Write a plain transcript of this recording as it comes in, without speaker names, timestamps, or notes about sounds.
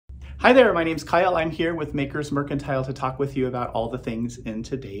Hi there, my name's Kyle. I'm here with Makers Mercantile to talk with you about all the things in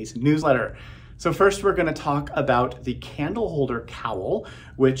today's newsletter. So first we're going to talk about the Candleholder cowl,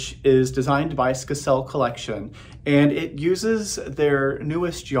 which is designed by 𝘁𝗱𝘆𝘀 Collection, and it uses their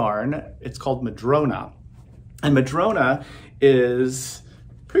newest yarn. It's called Madrona. And Madrona is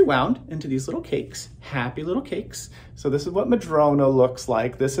pre-wound into these little cakes, happy little cakes. So this is what Madrona looks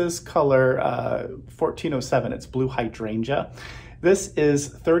like. This is color 1407, it's blue hydrangea. This is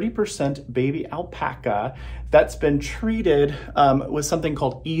 30% baby alpaca that's been treated with something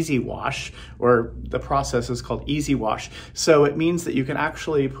called easy wash, or the process is called easy wash. So it means that you can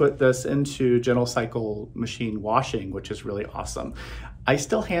actually put this into gentle cycle machine washing, which is really awesome. I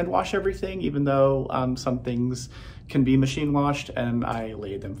still hand wash everything, even though some things can be machine washed, and I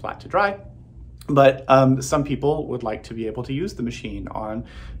lay them flat to dry. But some people would like to be able to use the machine on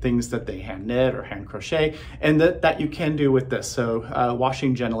things that they hand knit or hand crochet, and that you can do with this. So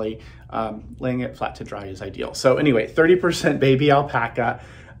washing gently, laying it flat to dry is ideal. So anyway, 30% baby alpaca,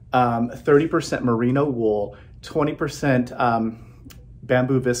 30% merino wool, 20%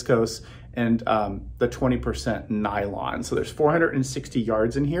 bamboo viscose, and the 20% nylon. So there's 460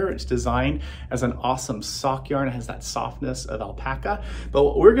 yards in here. It's designed as an awesome sock yarn. It has that softness of alpaca. But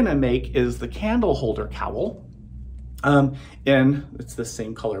what we're gonna make is the Candleholder cowl. And it's the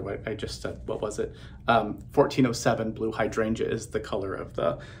same color, what I just said, what was it? 1407 blue hydrangea is the color of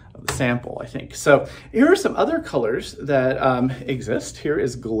the sample, I think. So here are some other colors that exist. Here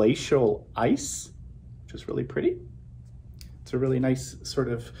is glacial ice, which is really pretty. It's a really nice sort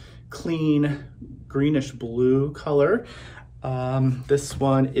of clean greenish blue color. This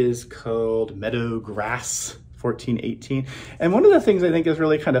one is called meadow grass 1418. And one of the things I think is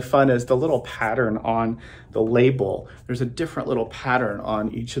really kind of fun is the little pattern on the label. There's a different little pattern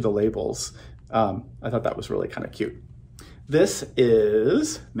on each of the labels. I thought that was really kind of cute. This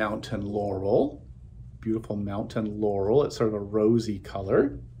is mountain laurel, beautiful mountain laurel. It's sort of a rosy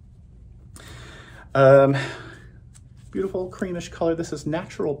color. Beautiful creamish color. This is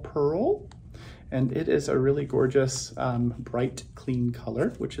natural pearl, and it is a really gorgeous, bright, clean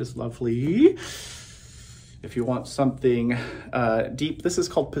color, which is lovely. If you want something deep, this is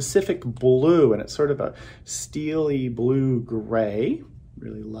called Pacific Blue, and it's sort of a steely blue-gray.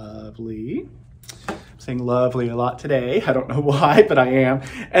 Really lovely. I'm saying lovely a lot today. I don't know why, but I am.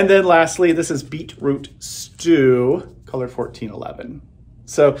 And then lastly, this is Beetroot Stew, color 1411.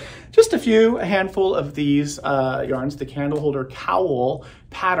 So just a handful of these yarns. The Candleholder cowl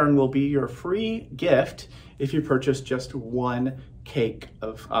pattern will be your free gift if you purchase just one cake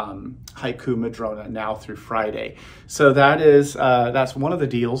of HiKoo Madrona now through Friday. So that's one of the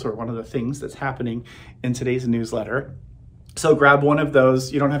deals, or one of the things that's happening in today's newsletter. So grab one of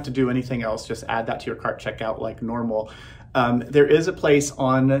those. You don't have to do anything else. Just add that to your cart checkout like normal. There is a place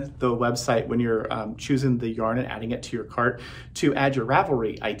on the website when you're choosing the yarn and adding it to your cart to add your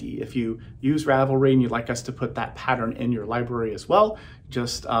Ravelry ID. If you use Ravelry and you'd like us to put that pattern in your library as well,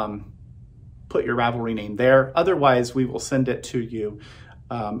 just put your Ravelry name there. Otherwise, we will send it to you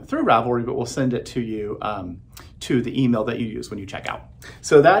through Ravelry, but we'll send it to you to the email that you use when you check out.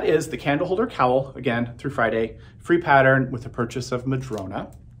 So that is the Candleholder cowl, again, through Friday, free pattern with the purchase of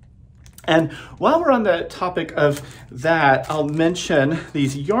Madrona. And while we're on the topic of that, I'll mention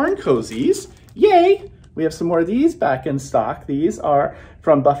these yarn cozies. Yay! We have some more of these back in stock. These are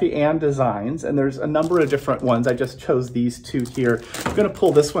from Buffy Ann Designs, and there's a number of different ones. I just chose these two here. I'm gonna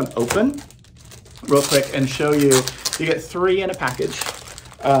pull this one open real quick and show you. You get 3 in a package,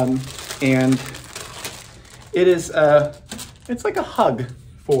 and it is it's like a hug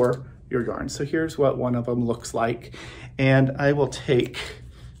for your yarn. So here's what one of them looks like, and I will take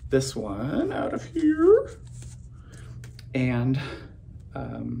this one out of here, and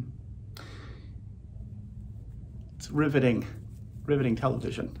it's riveting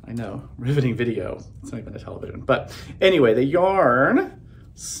television. I know, riveting video. It's not even a television, but anyway, the yarn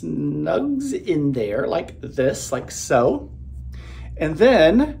snugs in there like this, like so, and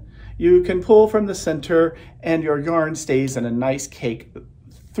then you can pull from the center, and your yarn stays in a nice cake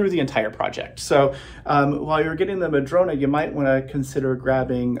through the entire project. So while you're getting the Madrona, you might want to consider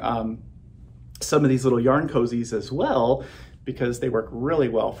grabbing some of these little yarn cozies as well, because they work really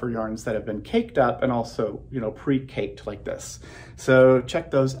well for yarns that have been caked up and also, you know, pre-caked like this. So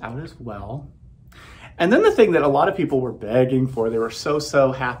check those out as well. And then the thing that a lot of people were begging for, they were so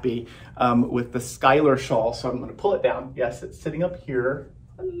happy with the Skylar Shawl. So I'm going to pull it down. Yes, it's sitting up here.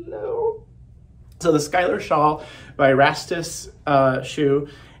 Hello. So the Skylar Shawl by 𝗏𝗏𝗏𝘀,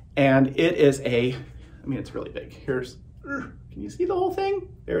 and it is I mean, it's really big. Here's Can you see the whole thing?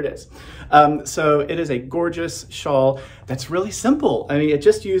 There it is. So it is a gorgeous shawl that's really simple. I mean, it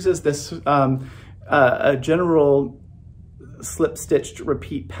just uses this a general slip stitched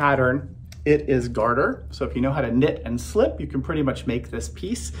repeat pattern. It is garter. So if you know how to knit and slip, you can pretty much make this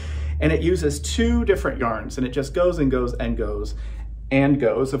piece. And it uses 2 different yarns, and it just goes and goes and goes and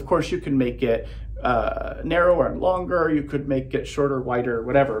goes. Of course, you can make it narrower and longer. You could make it shorter, wider,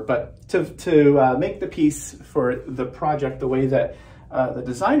 whatever. But to make the piece for the project the way that the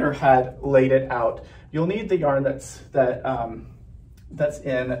designer had laid it out, you'll need the yarn that's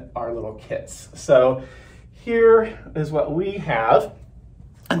in our little kits. So here is what we have.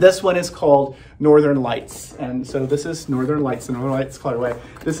 And this one is called Northern Lights. And so this is Northern Lights, the Northern Lights colorway.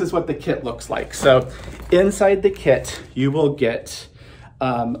 This is what the kit looks like. So inside the kit, you will get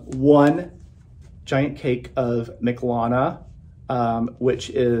 1 giant cake of Madrona, which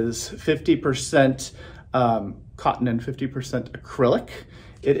is 50% cotton and 50% acrylic.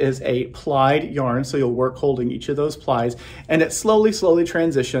 It is a plied yarn, so you'll work holding each of those plies, and it slowly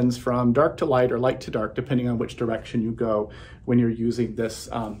transitions from dark to light or light to dark, depending on which direction you go when you're using this,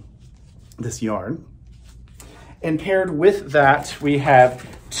 this yarn. And paired with that, we have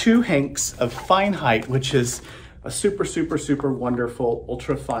 2 hanks of fine height, which is a super wonderful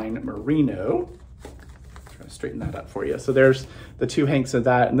ultra fine merino. Try to straighten that up for you. So there's the 2 hanks of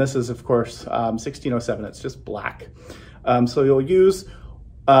that, and this is of course 1607. It's just black. So you'll use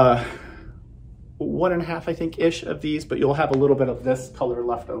 1.5, I think, ish of these, but you'll have a little bit of this color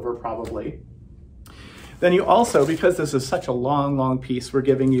left over probably. Then you also, because this is such a long piece, we're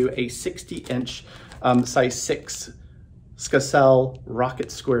giving you a 60-inch size 6 𝗁𝗍𝘆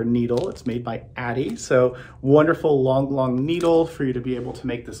rocket square needle. It's made by 𝗩𝗵𝗿. So wonderful long needle for you to be able to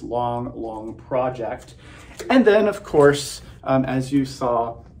make this long project. And then of course, as you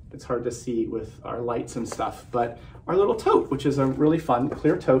saw, it's hard to see with our lights and stuff, but our little tote, which is a really fun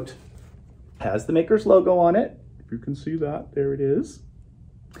clear tote, has the maker's logo on it. If you can see that, there it is.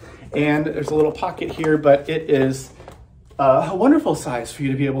 And there's a little pocket here, but it is a wonderful size for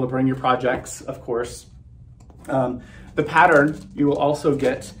you to be able to bring your projects, of course. The pattern you will also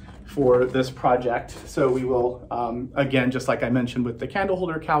get for this project. So we will, again, just like I mentioned with the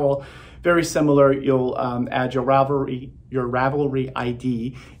Candleholder cowl, very similar. You'll add your Ravelry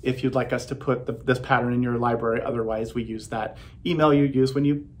ID if you'd like us to put this pattern in your library. Otherwise, we use that email you use when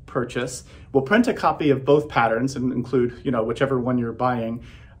you purchase. We'll print a copy of both patterns and include, whichever one you're buying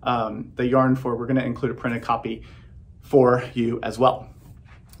the yarn for. We're going to include a printed copy for you as well.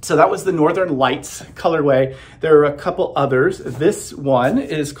 So that was the Northern Lights colorway. There are a couple others. This one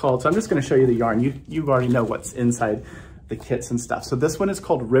is called, so I'm just going to show you the yarn. You already know what's inside the kits and stuff. So this one is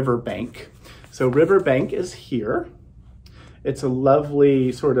called Riverbank. So Riverbank is here. It's a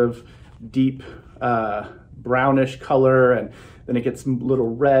lovely sort of deep brownish color, and then it gets a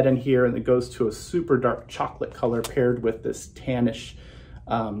little red in here, and it goes to a super dark chocolate color paired with this tannish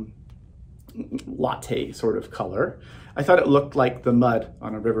latte sort of color. I thought it looked like the mud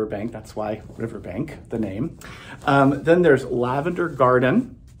on a riverbank. That's why Riverbank, the name. Then there's Lavender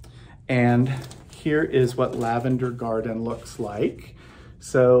Garden, and here is what Lavender Garden looks like.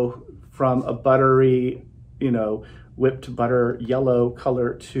 So from a buttery, whipped butter yellow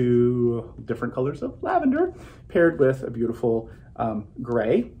color to different colors of lavender paired with a beautiful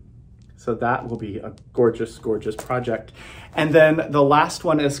gray. So that will be a gorgeous project. And then the last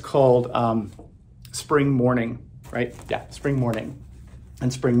one is called Spring Morning, right? Yeah, Spring Morning.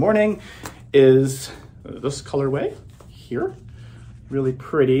 And Spring Morning is this colorway here. Really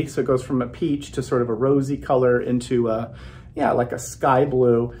pretty. So it goes from a peach to sort of a rosy color into a, like a sky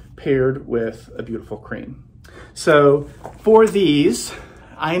blue paired with a beautiful cream. So for these,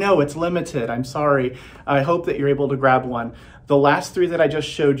 I know it's limited, I'm sorry. I hope that you're able to grab one. The last 3 that I just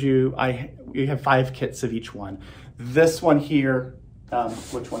showed you, you have 5 kits of each one. This one here,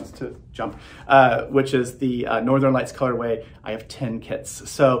 which one's to jump, which is the Northern Lights colorway, I have 10 kits.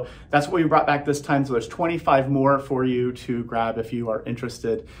 So that's what we brought back this time. So there's 25 more for you to grab if you are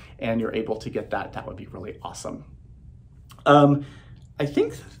interested and you're able to get that. That would be really awesome. I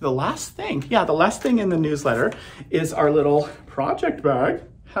think the last thing in the newsletter is our little project bag.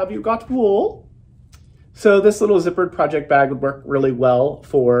 Have you got wool? So this little zippered project bag would work really well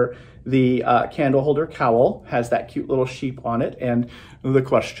for the Candleholder cowl. Has that cute little sheep on it. And the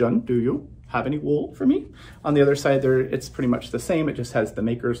question, do you have any wool for me? On the other side there, it's pretty much the same. It just has the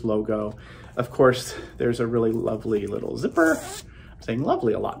maker's logo. Of course, there's a really lovely little zipper. I'm saying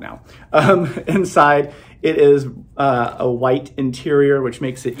lovely a lot now. Inside, it is a white interior, which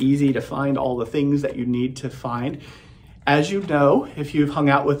makes it easy to find all the things that you need to find. As you know, if you've hung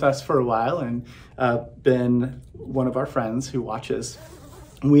out with us for a while and been one of our friends who watches,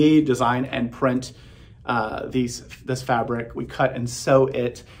 we design and print this fabric. We cut and sew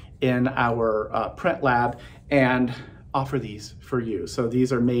it in our print lab and offer these for you. So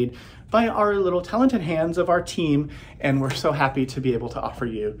these are made by our little talented hands of our team, and we're so happy to be able to offer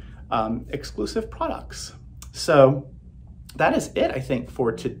you exclusive products. So that is it, I think,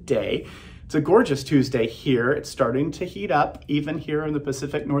 for today. It's a gorgeous Tuesday here. It's starting to heat up, even here in the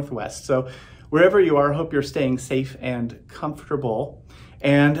Pacific Northwest. So wherever you are, I hope you're staying safe and comfortable,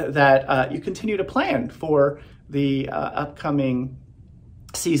 and that you continue to plan for the upcoming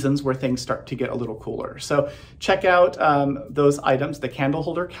seasons where things start to get a little cooler. So check out those items, the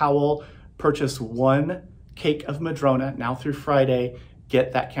Candleholder cowl. Purchase 1 cake of Madrona now through Friday.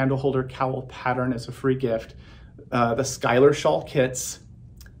 Get that Candleholder cowl pattern as a free gift. The Skylar Shawl kits,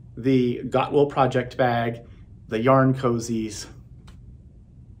 the 𝗏𝗏𝗏𝗀𝗏 project bag, the yarn cozies.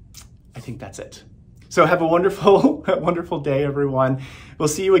 I think that's it. So have a wonderful, wonderful day, everyone. We'll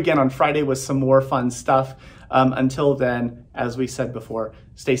see you again on Friday with some more fun stuff. Until then, as we said before,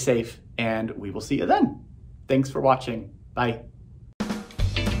 stay safe and we will see you then. Thanks for watching. Bye.